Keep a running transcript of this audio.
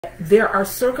there are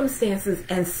circumstances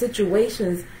and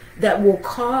situations that will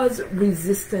cause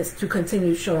resistance to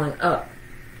continue showing up.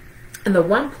 And the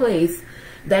one place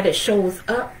that it shows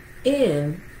up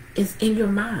in is in your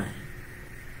mind.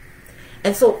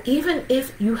 And so even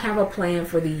if you have a plan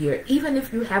for the year, even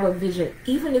if you have a vision,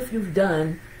 even if you've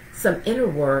done some inner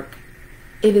work,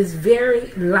 it is very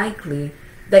likely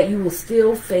that you will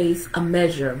still face a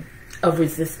measure of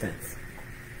resistance.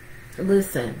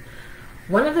 Listen,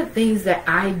 one of the things that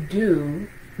I do,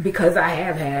 because I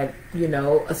have had,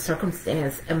 a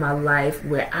circumstance in my life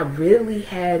where I really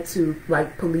had to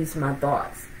police my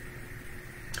thoughts.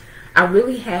 I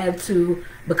really had to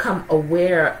become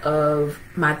aware of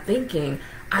my thinking.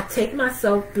 I take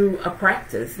myself through a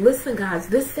practice. Listen, guys,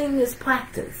 this thing is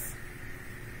practice.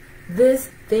 This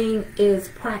thing is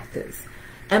practice.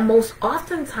 And most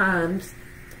oftentimes,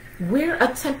 we're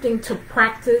attempting to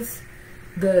practice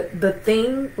the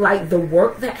thing, like the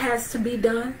work that has to be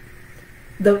done,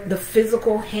 the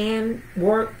physical hand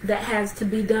work that has to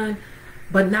be done,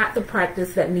 but not the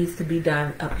practice that needs to be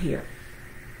done up here.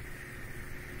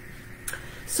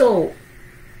 So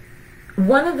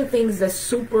one of the things that's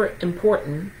super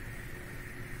important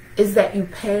is that you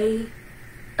pay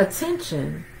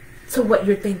attention to what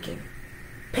you're thinking.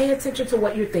 Pay attention to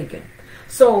what you're thinking.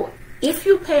 So if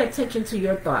you pay attention to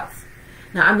your thoughts,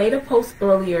 now I made a post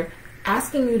earlier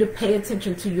asking you to pay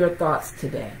attention to your thoughts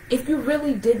today. If you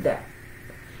really did that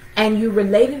and you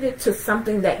related it to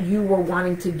something that you were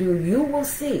wanting to do, you will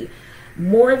see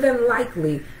more than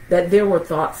likely that there were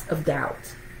thoughts of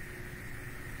doubt.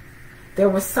 There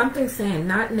was something saying,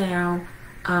 not now,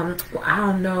 well, I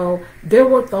don't know. There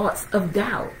were thoughts of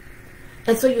doubt.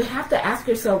 And so you have to ask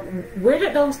yourself, where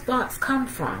did those thoughts come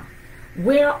from?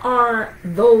 Where are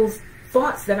those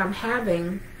thoughts that I'm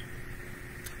having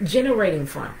generating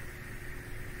from?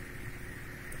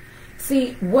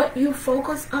 See, what you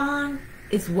focus on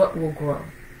is what will grow.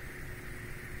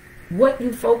 What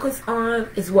you focus on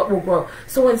is what will grow.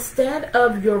 So instead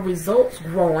of your results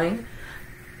growing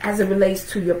as it relates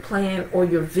to your plan or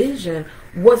your vision,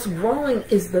 what's growing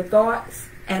is the thoughts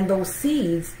and those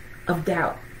seeds of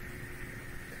doubt.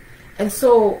 And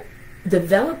so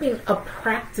developing a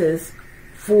practice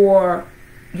for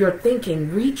your thinking,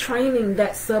 retraining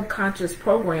that subconscious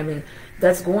programming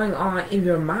that's going on in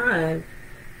your mind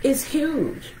is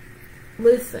huge.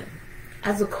 Listen,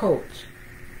 as a coach,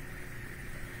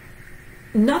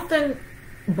 nothing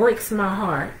breaks my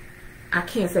heart. I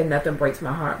can't say nothing breaks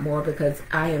my heart more because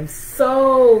I am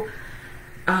so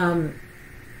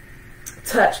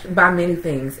touched by many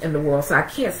things in the world. So I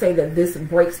can't say that this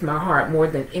breaks my heart more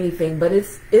than anything, but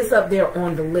it's up there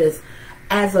on the list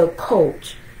as a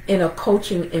coach in a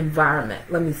coaching environment.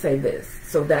 Let me say this,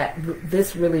 so that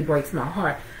this really breaks my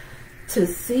heart. To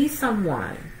see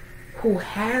someone who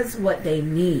has what they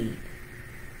need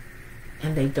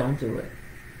and they don't do it.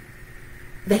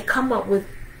 They come up with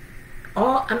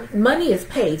money is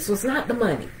paid, so it's not the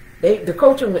money. They're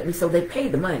coaching with me, so they pay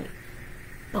the money,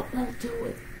 but won't do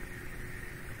it.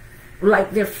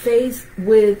 Like they're faced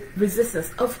with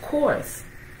resistance. Of course,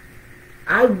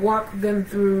 I walk them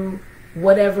through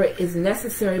whatever is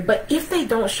necessary, but if they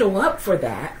don't show up for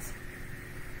that,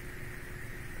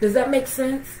 does that make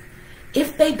sense?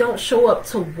 If they don't show up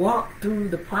to walk through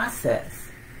the process.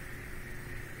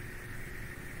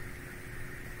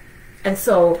 And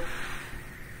so,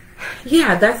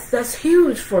 yeah, that's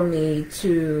huge for me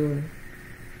to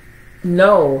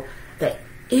know that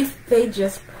if they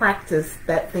just practice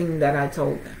that thing that I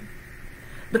told them.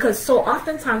 Because so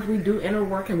oftentimes we do inner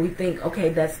work and we think, okay,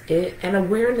 that's it. And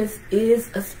awareness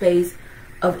is a space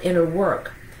of inner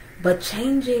work. But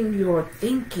changing your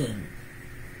thinking,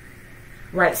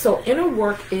 right? So inner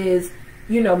work is,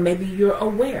 maybe you're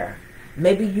aware.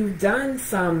 Maybe you've done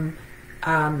some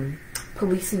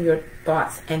policing your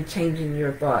thoughts and changing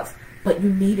your thoughts, but you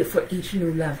need it for each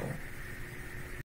new level.